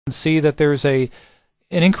can see that there's an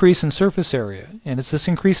increase in surface area, and it's this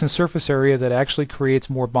increase in surface area that actually creates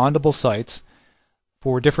more bondable sites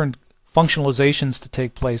for different functionalizations to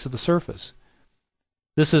take place at the surface.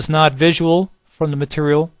 This is not visual from the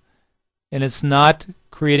material, and it's not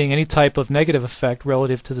creating any type of negative effect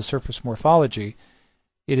relative to the surface morphology.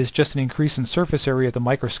 It is just an increase in surface area at the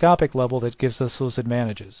microscopic level that gives us those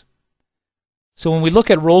advantages. So when we look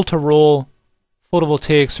at roll-to-roll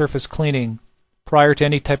photovoltaic surface cleaning prior to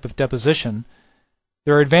any type of deposition,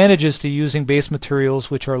 there are advantages to using base materials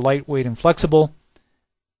which are lightweight and flexible.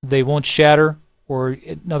 They won't shatter, or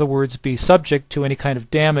in other words, be subject to any kind of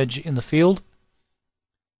damage in the field.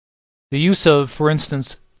 The use of, for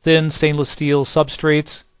instance, thin stainless steel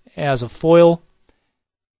substrates as a foil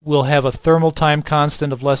will have a thermal time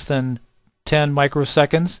constant of less than 10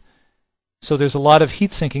 microseconds. So there's a lot of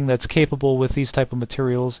heat sinking that's capable with these type of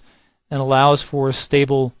materials and allows for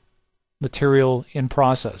stable material in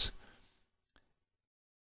process.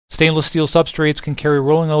 Stainless steel substrates can carry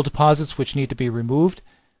rolling oil deposits which need to be removed.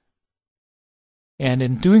 And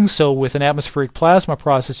in doing so with an atmospheric plasma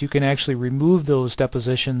process, you can actually remove those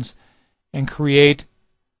depositions and create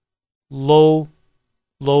low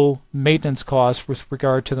maintenance costs with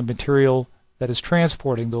regard to the material that is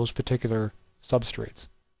transporting those particular substrates.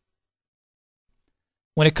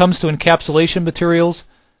 When it comes to encapsulation materials,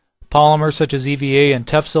 polymers such as EVA and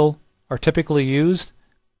Tefsel are typically used.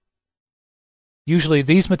 Usually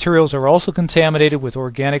these materials are also contaminated with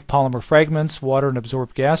organic polymer fragments, water, and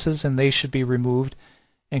absorbed gases, and they should be removed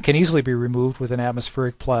and can easily be removed with an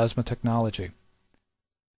atmospheric plasma technology.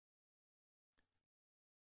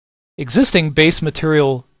 Existing base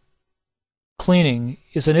material cleaning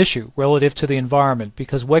is an issue relative to the environment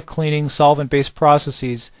because wet cleaning, solvent-based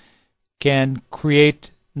processes can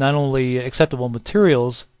create not only acceptable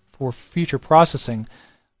materials for future processing,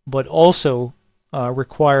 but also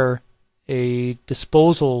require a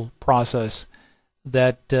disposal process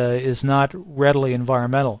that is not readily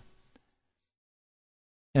environmental.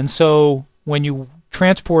 And so when you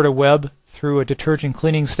transport a web through a detergent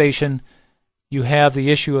cleaning station, you have the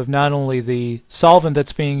issue of not only the solvent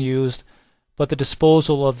that's being used, but the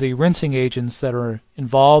disposal of the rinsing agents that are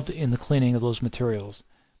involved in the cleaning of those materials.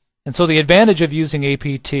 And so the advantage of using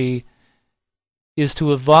APT is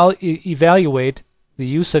to evaluate the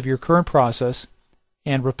use of your current process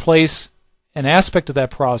and replace an aspect of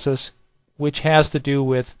that process which has to do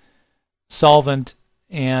with solvent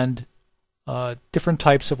and different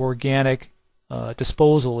types of organic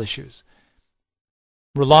disposal issues.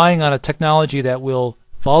 Relying on a technology that will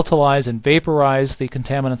volatilize and vaporize the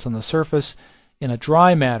contaminants on the surface in a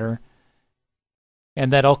dry manner,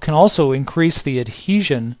 and that can also increase the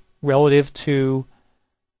adhesion relative to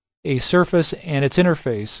a surface and its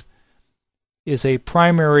interface, is a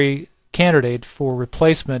primary candidate for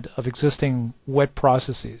replacement of existing wet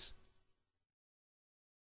processes.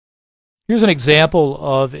 Here's an example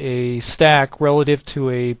of a stack relative to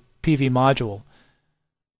a PV module.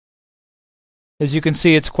 As you can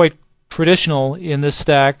see, it's quite traditional in this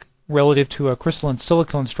stack relative to a crystalline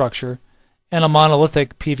silicone structure and a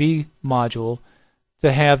monolithic PV module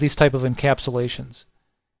to have these type of encapsulations.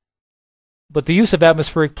 But the use of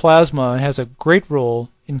atmospheric plasma has a great role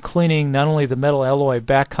in cleaning not only the metal alloy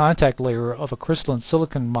back contact layer of a crystalline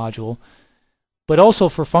silicon module, but also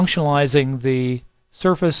for functionalizing the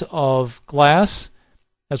surface of glass,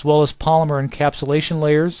 as well as polymer encapsulation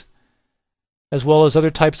layers, as well as other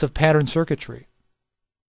types of pattern circuitry.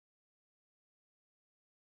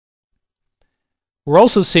 We're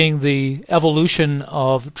also seeing the evolution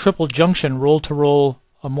of triple junction roll-to-roll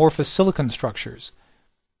amorphous silicon structures.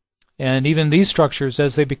 And even these structures,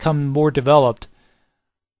 as they become more developed,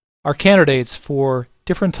 are candidates for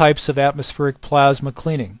different types of atmospheric plasma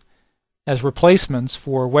cleaning as replacements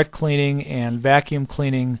for wet cleaning and vacuum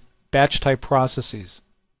cleaning batch-type processes.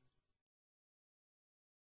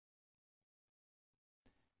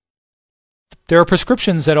 There are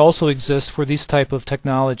prescriptions that also exist for these type of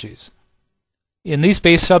technologies. In these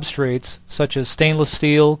base substrates, such as stainless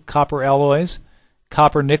steel, copper alloys,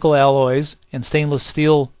 copper-nickel alloys, and stainless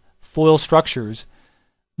steel foil structures,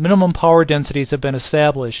 minimum power densities have been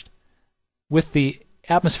established with the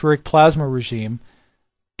atmospheric plasma regime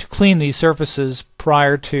to clean these surfaces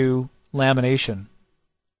prior to lamination.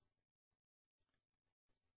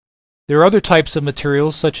 There are other types of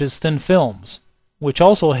materials, such as thin films, which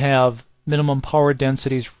also have minimum power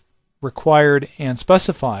densities required and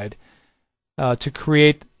specified to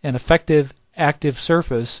create an effective active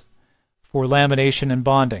surface for lamination and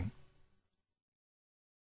bonding.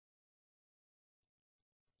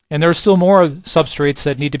 And there are still more substrates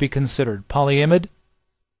that need to be considered. Polyimide,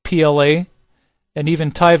 PLA, and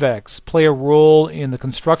even Tyveks play a role in the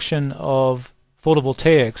construction of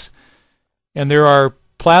photovoltaics, and there are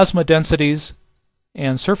plasma densities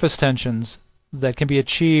and surface tensions that can be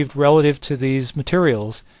achieved relative to these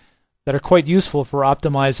materials that are quite useful for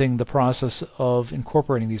optimizing the process of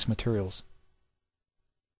incorporating these materials.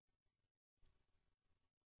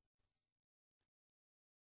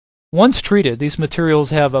 Once treated, these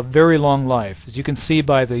materials have a very long life. As you can see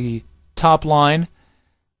by the top line,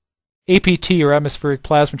 APT, or atmospheric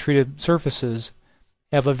plasma treated surfaces,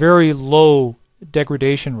 have a very low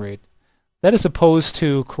degradation rate. That is opposed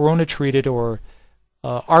to corona treated or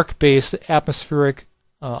arc-based atmospheric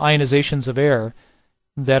ionizations of air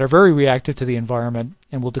that are very reactive to the environment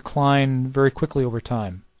and will decline very quickly over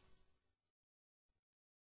time.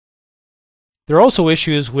 There are also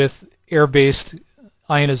issues with air-based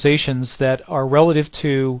ionizations that are relative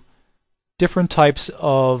to different types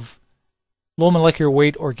of low molecular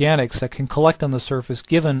weight organics that can collect on the surface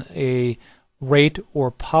given a rate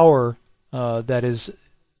or power that is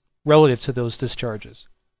relative to those discharges.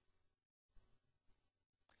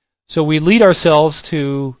 So we lead ourselves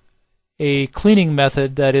to a cleaning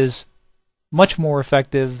method that is much more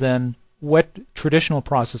effective than wet traditional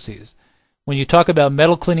processes. When you talk about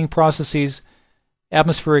metal cleaning processes,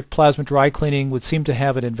 atmospheric plasma dry cleaning would seem to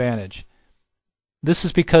have an advantage. This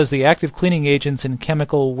is because the active cleaning agents in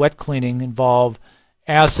chemical wet cleaning involve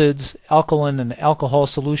acids, alkaline and alcohol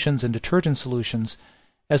solutions, and detergent solutions,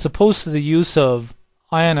 as opposed to the use of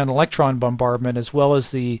ion and electron bombardment, as well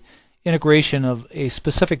as the integration of a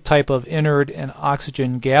specific type of inert and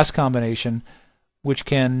oxygen gas combination, which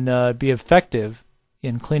can be effective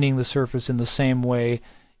in cleaning the surface in the same way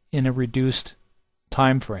in a reduced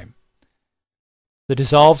time frame. The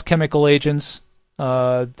dissolved chemical agents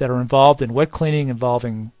that are involved in wet cleaning,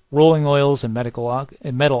 involving rolling oils and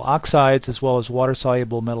metal oxides, as well as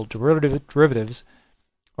water-soluble metal derivatives,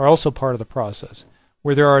 are also part of the process,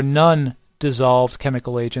 where there are none dissolved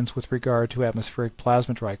chemical agents with regard to atmospheric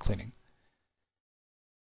plasma dry cleaning.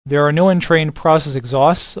 There are no entrained process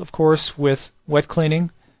exhausts, of course, with wet cleaning,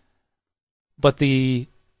 but the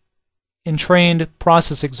entrained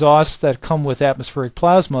process exhausts that come with atmospheric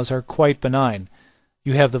plasmas are quite benign.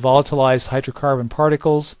 You have the volatilized hydrocarbon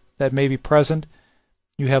particles that may be present,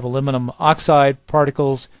 you have aluminum oxide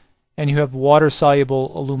particles, and you have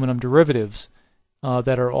water-soluble aluminum derivatives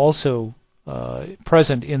that are also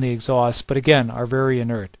present in the exhaust, but again are very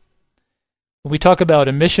inert. When we talk about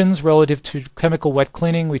emissions relative to chemical wet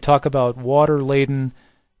cleaning, we talk about water-laden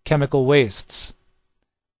chemical wastes.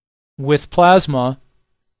 With plasma,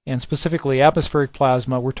 and specifically atmospheric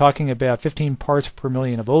plasma, we're talking about 15 parts per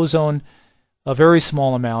million of ozone, a very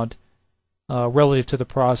small amount relative to the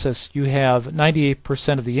process. You have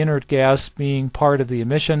 98% of the inert gas being part of the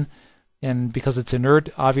emission, and because it's inert,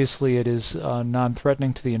 obviously it is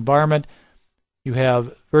non-threatening to the environment. You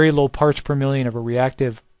have very low parts per million of a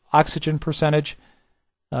reactive oxygen percentage.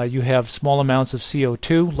 You have small amounts of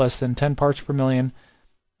CO2, less than 10 parts per million.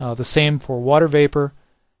 The same for water vapor,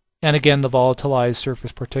 and again the volatilized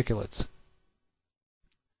surface particulates.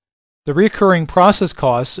 The recurring process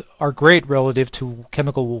costs are great relative to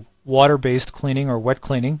chemical water-based cleaning or wet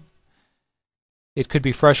cleaning. It could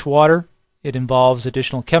be fresh water. It involves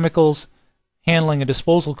additional chemicals, handling and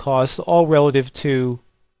disposal costs, all relative to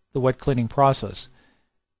the wet cleaning process.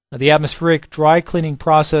 The atmospheric dry cleaning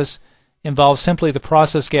process involves simply the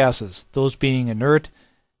process gases, those being inert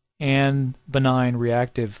and benign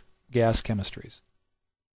reactive gas chemistries.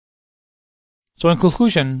 So in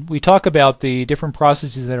conclusion, we talk about the different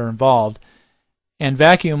processes that are involved, and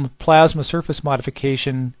vacuum plasma surface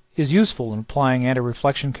modification is useful in applying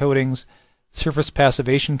anti-reflection coatings, surface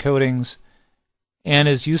passivation coatings, and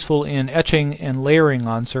is useful in etching and layering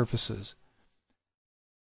on surfaces.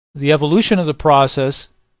 The evolution of the process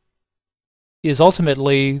is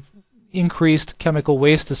ultimately increased chemical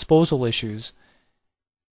waste disposal issues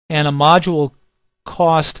and a module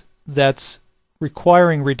cost that's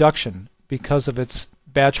requiring reduction because of its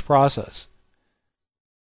batch process.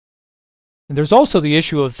 And there's also the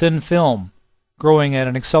issue of thin film growing at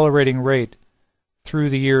an accelerating rate through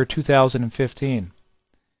the year 2015.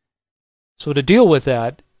 So to deal with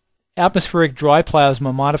that, atmospheric dry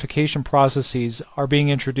plasma modification processes are being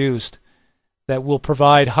introduced that will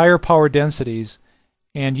provide higher power densities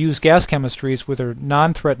and use gas chemistries which are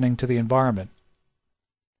non-threatening to the environment.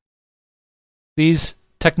 These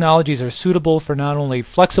technologies are suitable for not only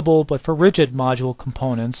flexible but for rigid module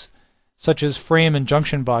components such as frame and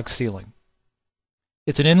junction box sealing.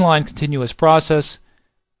 It's an inline continuous process,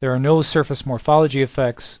 there are no surface morphology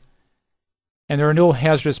effects, and there are no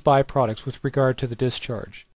hazardous byproducts with regard to the discharge.